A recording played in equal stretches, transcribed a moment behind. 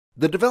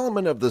The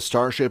development of the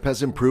Starship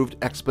has improved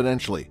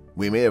exponentially.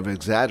 We may have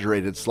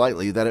exaggerated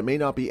slightly that it may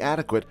not be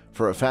adequate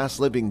for a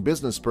fast-living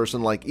business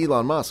person like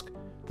Elon Musk.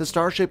 The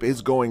Starship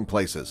is going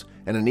places,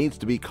 and it needs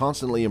to be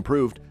constantly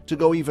improved to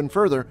go even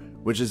further,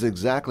 which is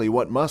exactly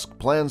what Musk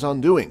plans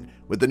on doing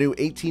with the new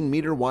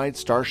 18-meter wide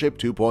Starship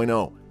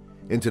 2.0.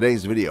 In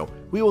today's video,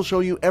 we will show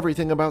you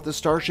everything about the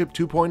Starship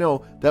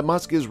 2.0 that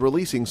Musk is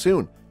releasing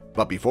soon.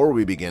 But before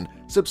we begin,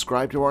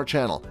 subscribe to our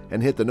channel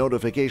and hit the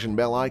notification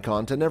bell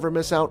icon to never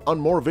miss out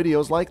on more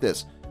videos like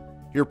this.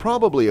 You're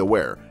probably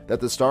aware that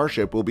the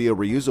Starship will be a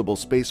reusable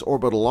space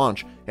orbital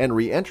launch and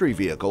re-entry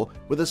vehicle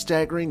with a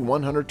staggering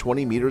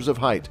 120 meters of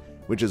height,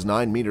 which is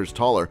 9 meters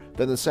taller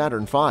than the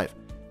Saturn V.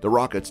 The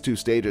rocket's two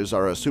stages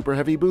are a Super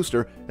Heavy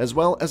booster as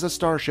well as a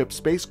Starship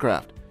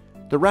spacecraft.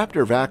 The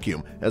Raptor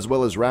vacuum as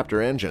well as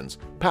Raptor engines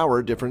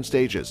power different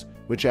stages,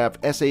 which have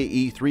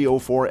SAE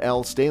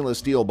 304L stainless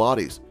steel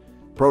bodies.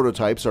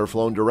 Prototypes are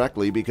flown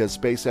directly because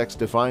SpaceX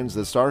defines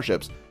the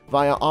Starships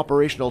via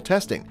operational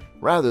testing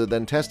rather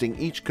than testing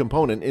each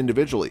component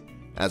individually.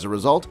 As a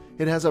result,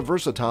 it has a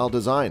versatile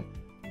design.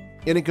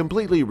 In a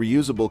completely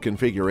reusable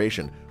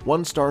configuration,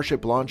 one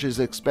Starship launch is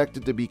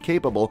expected to be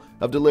capable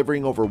of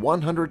delivering over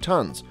 100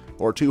 tons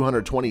or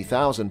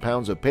 220,000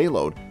 pounds of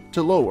payload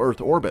to low Earth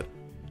orbit.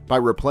 By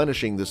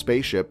replenishing the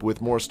spaceship with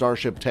more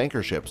Starship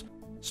tanker ships,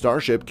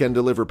 Starship can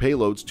deliver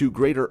payloads to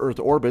greater Earth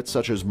orbits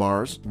such as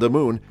Mars, the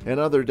Moon,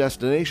 and other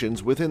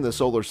destinations within the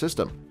solar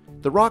system.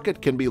 The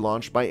rocket can be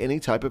launched by any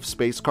type of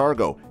space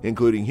cargo,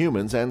 including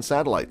humans and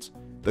satellites.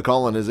 The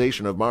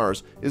colonization of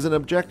Mars is an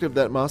objective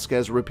that Musk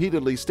has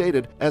repeatedly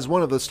stated as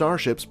one of the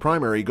Starship's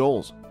primary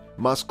goals.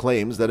 Musk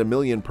claims that a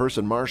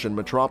million-person Martian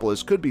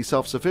metropolis could be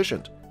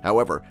self-sufficient.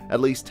 However,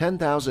 at least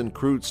 10,000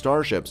 crewed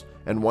Starships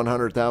and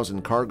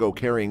 100,000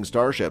 cargo-carrying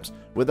Starships,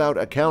 without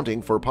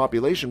accounting for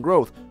population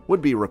growth,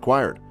 would be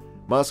required.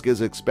 Musk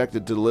is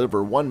expected to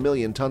deliver 1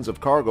 million tons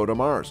of cargo to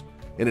Mars.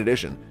 In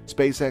addition,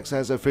 SpaceX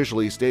has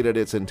officially stated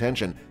its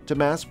intention to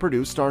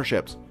mass-produce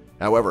Starships.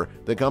 However,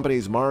 the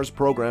company's Mars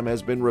program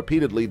has been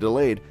repeatedly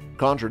delayed,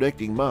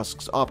 contradicting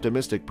Musk's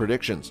optimistic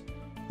predictions.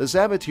 The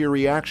Saboteur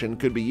reaction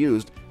could be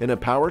used in a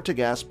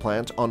power-to-gas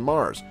plant on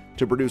Mars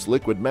to produce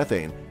liquid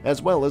methane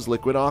as well as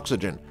liquid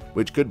oxygen,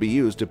 which could be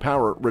used to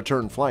power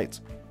return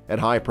flights. At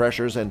high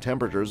pressures and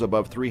temperatures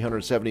above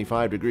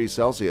 375 degrees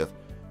Celsius,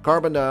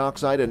 carbon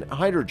dioxide and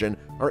hydrogen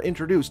are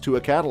introduced to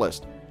a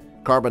catalyst.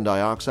 Carbon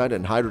dioxide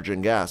and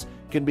hydrogen gas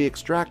can be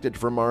extracted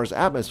from Mars'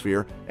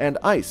 atmosphere and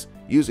ice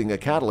using a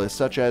catalyst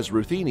such as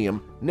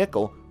ruthenium,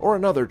 nickel, or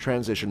another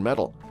transition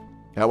metal.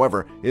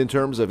 However, in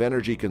terms of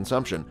energy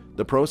consumption,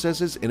 the process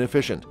is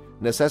inefficient,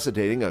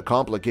 necessitating a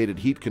complicated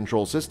heat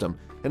control system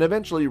and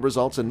eventually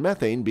results in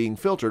methane being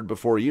filtered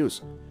before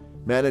use.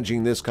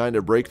 Managing this kind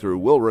of breakthrough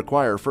will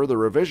require further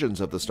revisions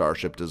of the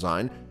Starship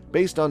design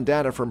based on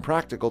data from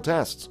practical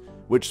tests,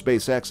 which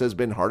SpaceX has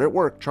been hard at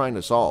work trying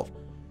to solve.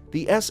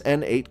 The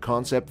SN8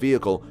 concept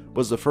vehicle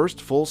was the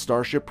first full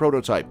Starship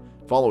prototype,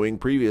 following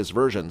previous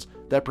versions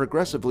that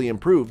progressively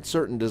improved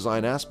certain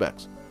design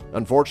aspects.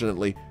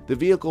 Unfortunately, the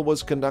vehicle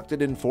was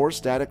conducted in 4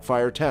 static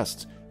fire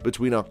tests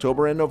between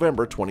October and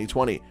November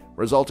 2020,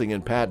 resulting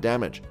in pad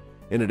damage.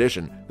 In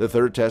addition, the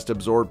third test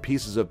absorbed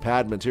pieces of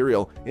pad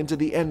material into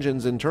the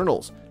engine's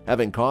internals,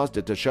 having caused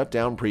it to shut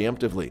down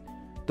preemptively.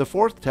 The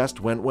fourth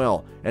test went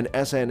well, and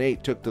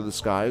SN8 took to the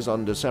skies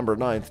on December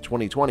 9,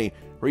 2020,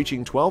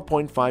 reaching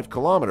 12.5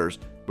 kilometers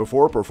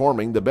before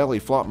performing the belly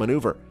flop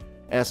maneuver.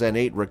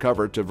 SN8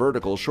 recovered to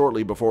vertical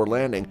shortly before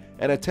landing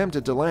and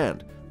attempted to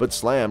land, but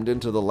slammed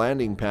into the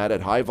landing pad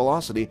at high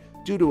velocity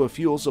due to a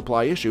fuel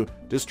supply issue,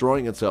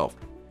 destroying itself.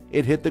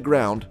 It hit the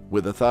ground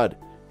with a thud.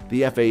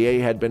 The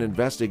FAA had been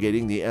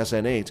investigating the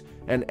SN8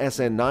 and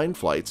SN9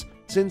 flights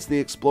since the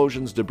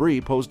explosion's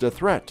debris posed a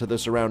threat to the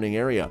surrounding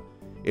area.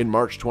 In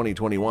March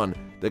 2021,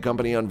 the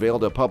company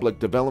unveiled a public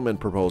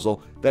development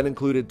proposal that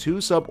included 2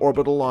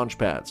 suborbital launch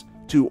pads,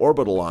 2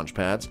 orbital launch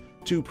pads,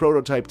 2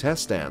 prototype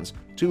test stands,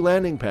 2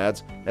 landing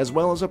pads, as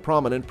well as a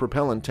prominent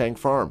propellant tank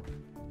farm.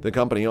 The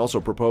company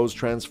also proposed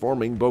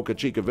transforming Boca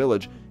Chica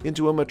Village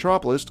into a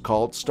metropolis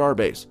called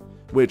Starbase,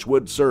 which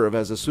would serve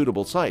as a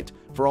suitable site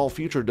for all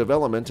future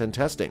development and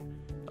testing.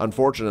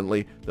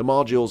 Unfortunately, the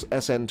modules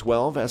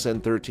SN12,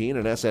 SN13,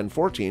 and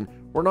SN14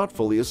 were not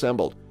fully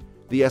assembled.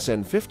 The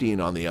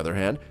SN15, on the other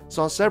hand,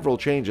 saw several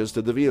changes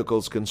to the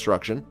vehicle's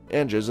construction,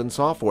 engines, and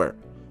software.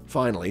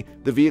 Finally,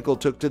 the vehicle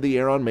took to the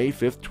air on May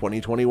 5,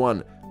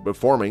 2021,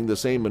 performing the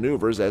same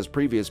maneuvers as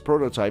previous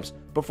prototypes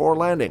before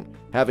landing,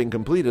 having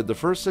completed the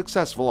first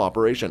successful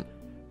operation.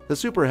 The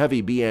Super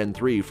Heavy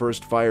BN-3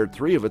 first fired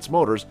 3 of its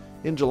motors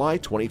in July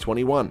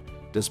 2021,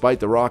 despite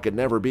the rocket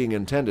never being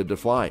intended to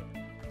fly.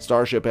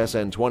 Starship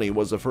SN20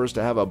 was the first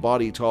to have a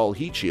body-tall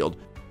heat shield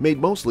made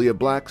mostly of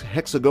black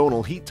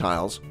hexagonal heat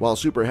tiles, while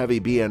Super Heavy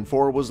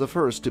BN-4 was the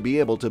first to be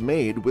able to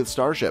mate with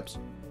Starships.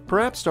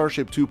 Perhaps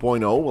Starship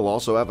 2.0 will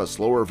also have a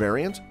slower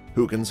variant?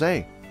 Who can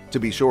say? To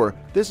be sure,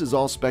 this is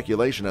all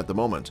speculation at the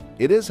moment.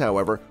 It is,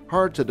 however,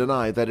 hard to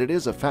deny that it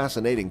is a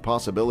fascinating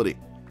possibility.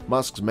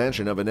 Musk's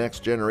mention of a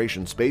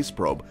next-generation space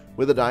probe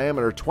with a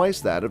diameter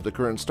twice that of the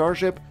current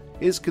Starship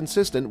is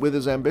consistent with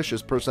his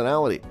ambitious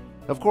personality.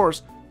 Of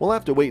course, we'll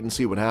have to wait and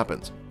see what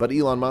happens, but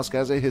Elon Musk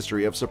has a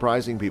history of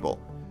surprising people.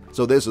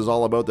 So this is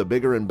all about the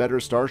bigger and better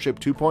Starship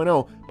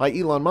 2.0 by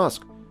Elon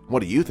Musk.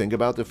 What do you think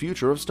about the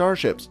future of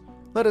starships?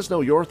 Let us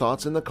know your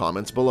thoughts in the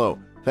comments below.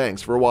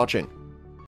 Thanks for watching.